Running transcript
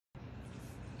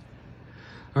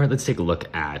All right, let's take a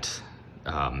look at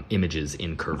images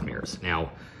in curved mirrors.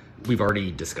 Now, we've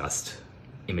already discussed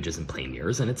images in plane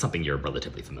mirrors, and it's something you're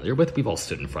relatively familiar with. We've all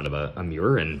stood in front of a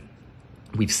mirror and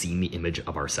we've seen the image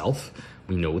of ourselves.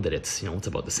 We know that it's, it's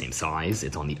about the same size.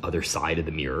 It's on the other side of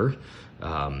the mirror.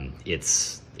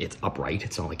 It's upright.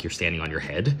 It's not like you're standing on your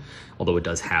head, although it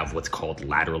does have what's called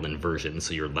lateral inversion.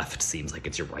 So your left seems like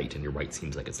it's your right and your right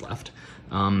seems like it's left.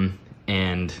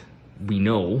 And we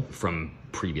know from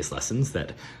previous lessons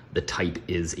that the type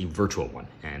is a virtual one,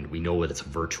 and we know that it's a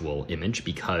virtual image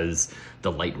because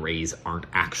the light rays aren't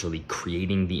actually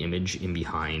creating the image in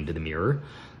behind the mirror.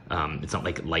 It's not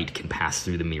like light can pass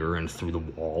through the mirror and through the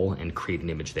wall and create an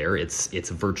image there. It's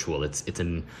virtual. It's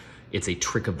a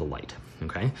trick of the light.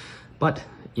 Okay, but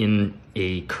in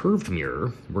a curved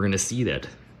mirror, we're going to see that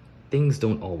things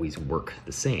don't always work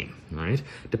the same, right?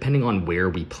 Depending on where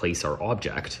we place our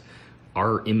object,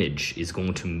 our image is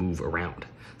going to move around.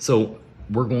 So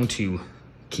we're going to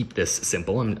keep this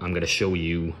simple. I'm going to show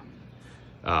you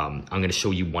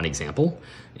one example,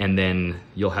 and then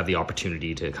you'll have the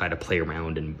opportunity to kind of play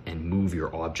around and move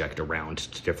your object around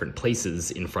to different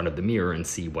places in front of the mirror and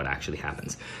see what actually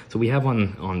happens. So we have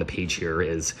on the page here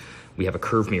is we have a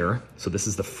curved mirror. So this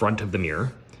is the front of the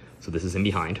mirror. So this is in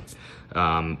behind.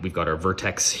 We've got our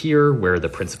vertex here where the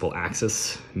principal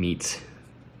axis meets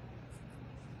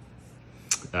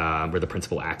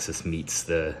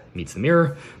the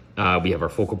mirror. We have our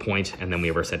focal point, and then we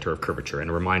have our center of curvature. And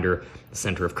a reminder, the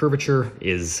center of curvature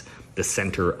is the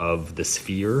center of the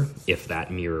sphere if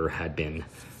that mirror had been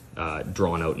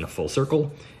drawn out in a full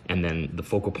circle. And then the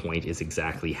focal point is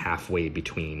exactly halfway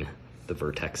between the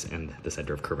vertex and the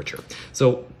center of curvature.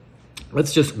 So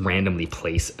let's just randomly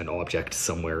place an object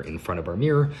somewhere in front of our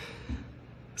mirror.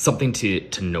 Something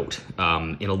to note,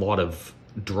 in a lot of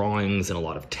drawings and a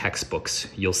lot of textbooks,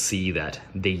 you'll see that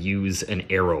they use an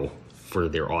arrow for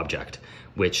their object,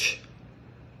 which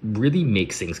really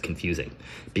makes things confusing,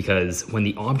 because when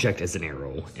the object is an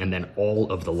arrow and then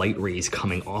all of the light rays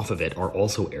coming off of it are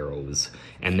also arrows,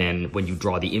 and then when you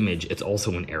draw the image it's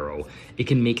also an arrow, it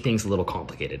can make things a little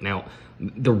complicated. Now,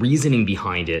 the reasoning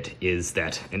behind it is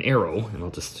that an arrow, and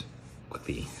I'll just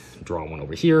quickly draw one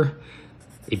over here,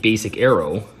 a basic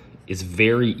arrow is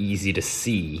very easy to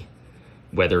see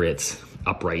whether it's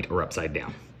upright or upside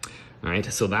down. All right,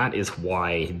 so that is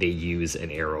why they use an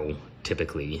arrow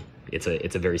typically. It's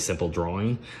a very simple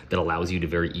drawing that allows you to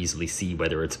very easily see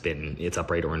whether it's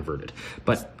upright or inverted.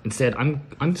 But instead, I'm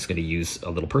just going to use a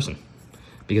little person,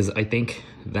 because I think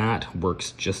that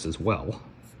works just as well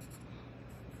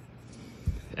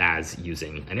as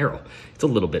using an arrow. It's a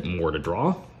little bit more to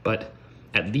draw, but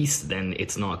at least then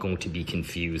it's not going to be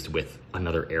confused with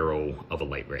another arrow of a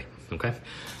light ray. Okay.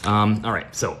 All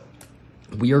right, so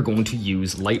we are going to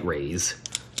use light rays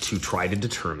to try to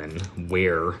determine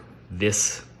where the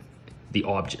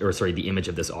image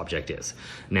of this object is.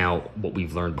 Now, what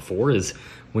we've learned before is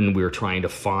when we're trying to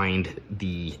find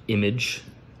the image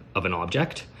of an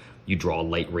object, you draw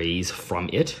light rays from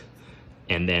it,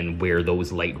 and then where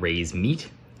those light rays meet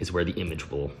is where the image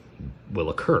will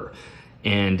occur.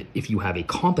 And if you have a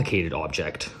complicated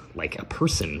object, like a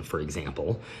person, for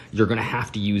example, you're going to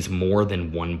have to use more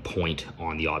than one point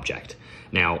on the object.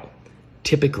 Now,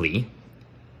 typically,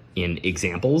 in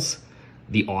examples,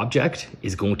 the object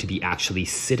is going to be actually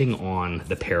sitting on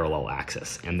the parallel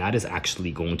axis, and that is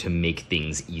actually going to make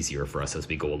things easier for us as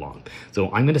we go along.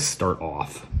 So I'm going to start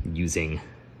off using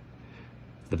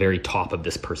the very top of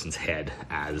this person's head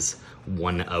as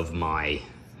one of my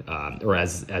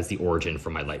as the origin for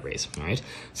my light rays. All right,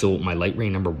 so my light ray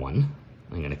number one,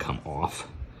 I'm going to come off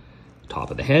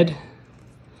top of the head,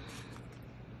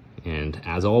 and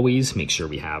as always, make sure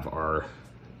we have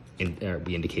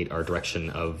we indicate our direction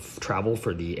of travel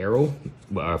for the arrow,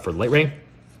 for the light ray.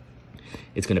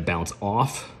 It's going to bounce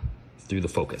off through the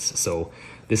focus. So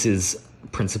this is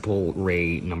principal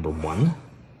ray number one.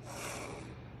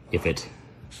 If it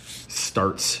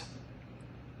starts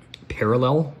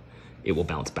parallel, it will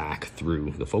bounce back through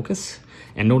the focus.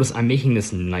 And notice I'm making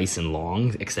this nice and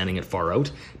long, extending it far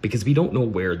out, because we don't know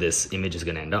where this image is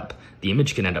going to end up. The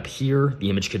image can end up here. The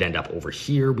image could end up over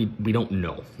here. We don't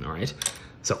know. All right.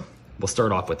 So we'll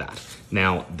start off with that.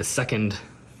 Now, the second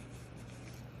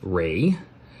ray,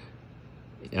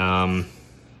 the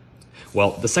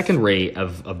second ray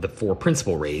of the four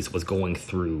principal rays was going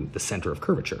through the center of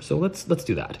curvature. So let's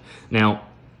do that. Now,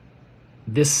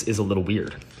 this is a little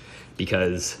weird,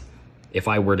 because if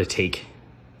I were to take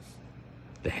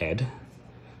the head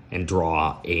and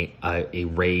draw a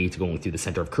ray going through the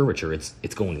center of curvature,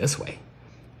 it's going this way,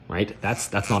 right?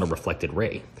 That's not a reflected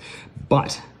ray.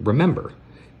 But remember,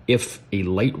 if a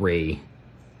light ray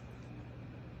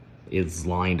is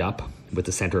lined up with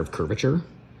the center of curvature,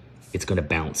 it's going to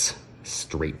bounce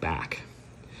straight back.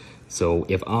 So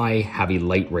if I have a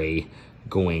light ray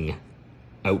going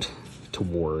out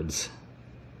towards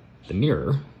the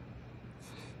mirror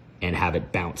and have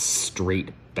it bounce straight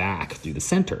back through the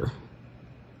center,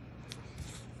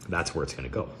 that's where it's going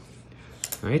to go.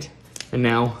 All right? And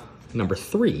now number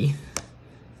 3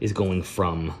 is going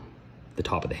from the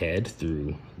top of the head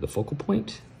through the focal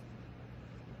point.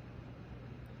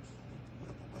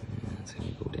 And it's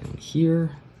going to go down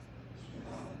here.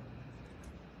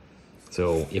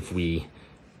 So if we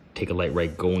take a light ray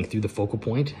going through the focal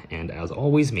point, and as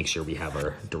always, make sure we have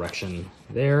our direction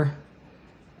there,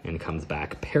 and it comes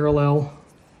back parallel,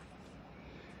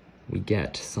 we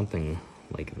get something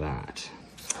like that.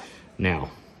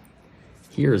 Now,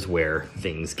 here's where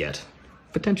things get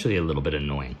potentially a little bit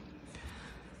annoying.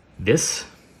 This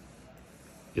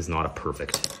is not a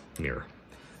perfect mirror.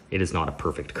 It is not a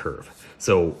perfect curve.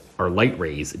 So our light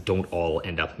rays don't all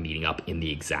end up meeting up in the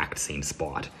exact same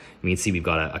spot. You can see we've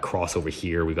got a cross over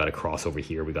here, we've got a cross over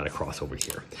here, we've got a cross over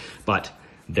here. But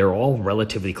they're all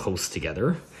relatively close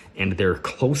together, and they're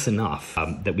close enough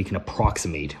that we can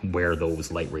approximate where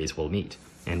those light rays will meet.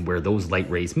 And where those light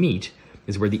rays meet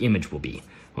is where the image will be.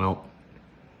 Well,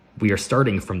 we are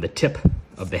starting from the tip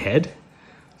of the head,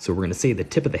 so we're going to say the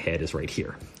tip of the head is right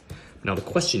here. Now the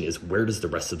question is, where does the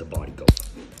rest of the body go?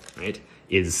 Right?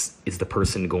 Is the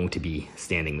person going to be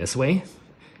standing this way?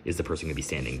 Is the person going to be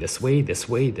standing this way, this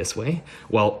way, this way?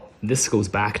 Well, this goes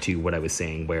back to what I was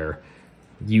saying, where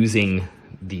using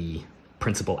the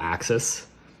principal axis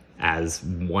as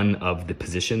one of the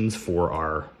positions for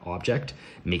our object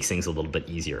makes things a little bit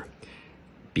easier.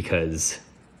 Because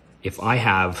if I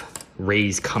have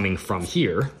rays coming from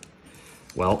here,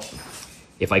 well,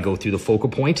 if I go through the focal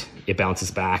point, it bounces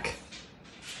back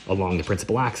along the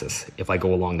principal axis. If I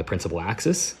go along the principal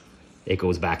axis, it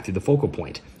goes back through the focal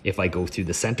point. If I go through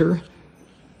the center,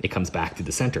 it comes back through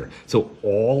the center. So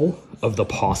all of the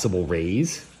possible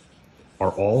rays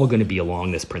are all going to be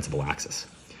along this principal axis,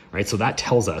 right? So that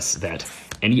tells us that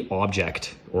any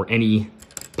object or any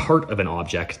part of an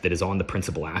object that is on the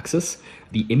principal axis,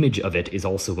 the image of it is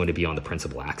also going to be on the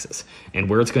principal axis. And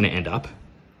where it's going to end up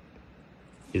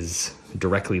is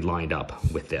directly lined up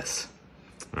with this.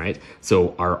 All right,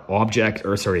 so our object,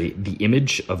 or sorry, the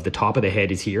image of the top of the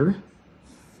head is here.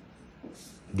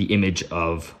 The image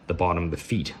of the bottom of the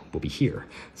feet will be here.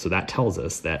 So that tells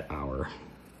us that our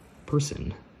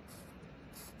person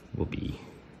will be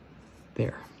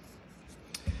there.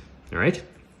 All right,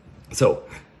 so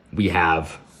we have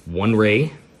 1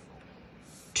 ray,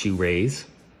 2 rays,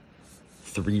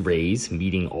 3 rays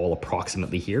meeting all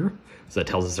approximately here. So that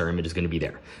tells us our image is going to be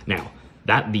there. Now,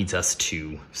 that leads us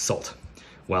to salt.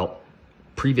 Well,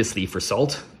 previously for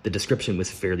salt, the description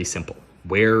was fairly simple.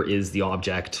 Where is the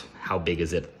object? How big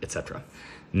is it? Etc.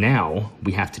 Now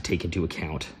we have to take into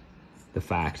account the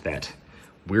fact that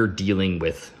we're dealing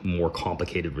with more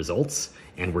complicated results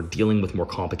and we're dealing with more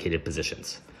complicated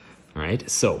positions. All right.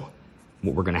 So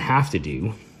what we're going to have to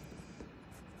do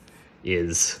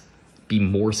is be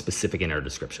more specific in our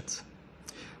descriptions.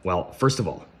 Well, first of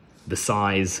all, the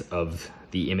size of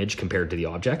the image compared to the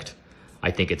object, I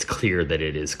think it's clear that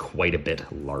it is quite a bit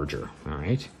larger, all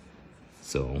right?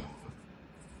 So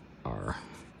our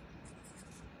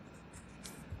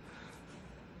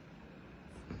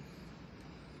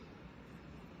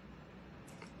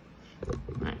all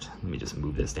right, let me just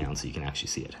move this down so you can actually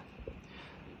see it.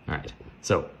 All right,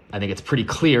 so I think it's pretty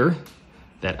clear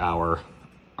that our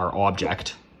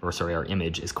object, or sorry, our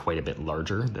image is quite a bit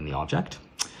larger than the object.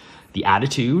 The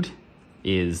attitude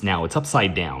is now it's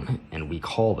upside down, and we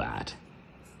call that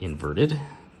inverted.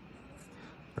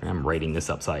 I'm writing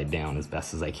this upside down as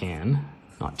best as I can,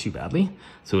 not too badly.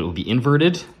 So it will be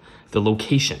inverted. The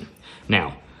location.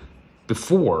 Now,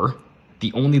 before,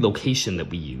 the only location that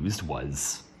we used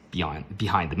was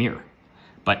behind the mirror.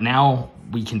 But now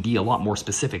we can be a lot more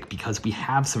specific because we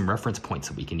have some reference points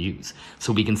that we can use.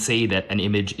 So we can say that an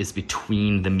image is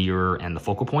between the mirror and the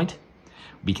focal point.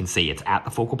 We can say it's at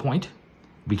the focal point.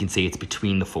 We can say it's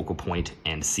between the focal point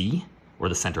and C, or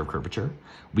the center of curvature.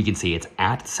 We can say it's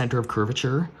at the center of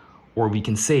curvature, or we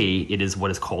can say it is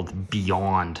what is called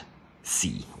beyond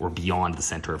C, or beyond the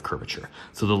center of curvature.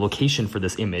 So the location for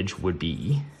this image would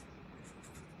be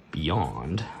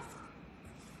beyond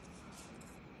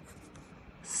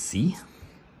C.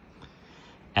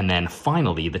 And then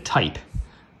finally, the type,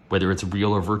 whether it's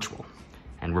real or virtual.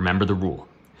 And remember the rule.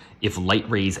 If light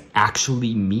rays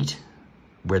actually meet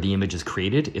where the image is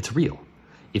created, it's real.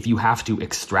 If you have to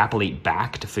extrapolate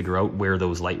back to figure out where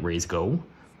those light rays go,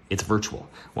 it's virtual.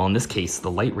 Well, in this case, the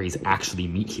light rays actually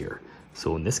meet here.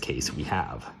 So in this case, we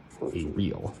have a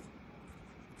real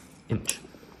image.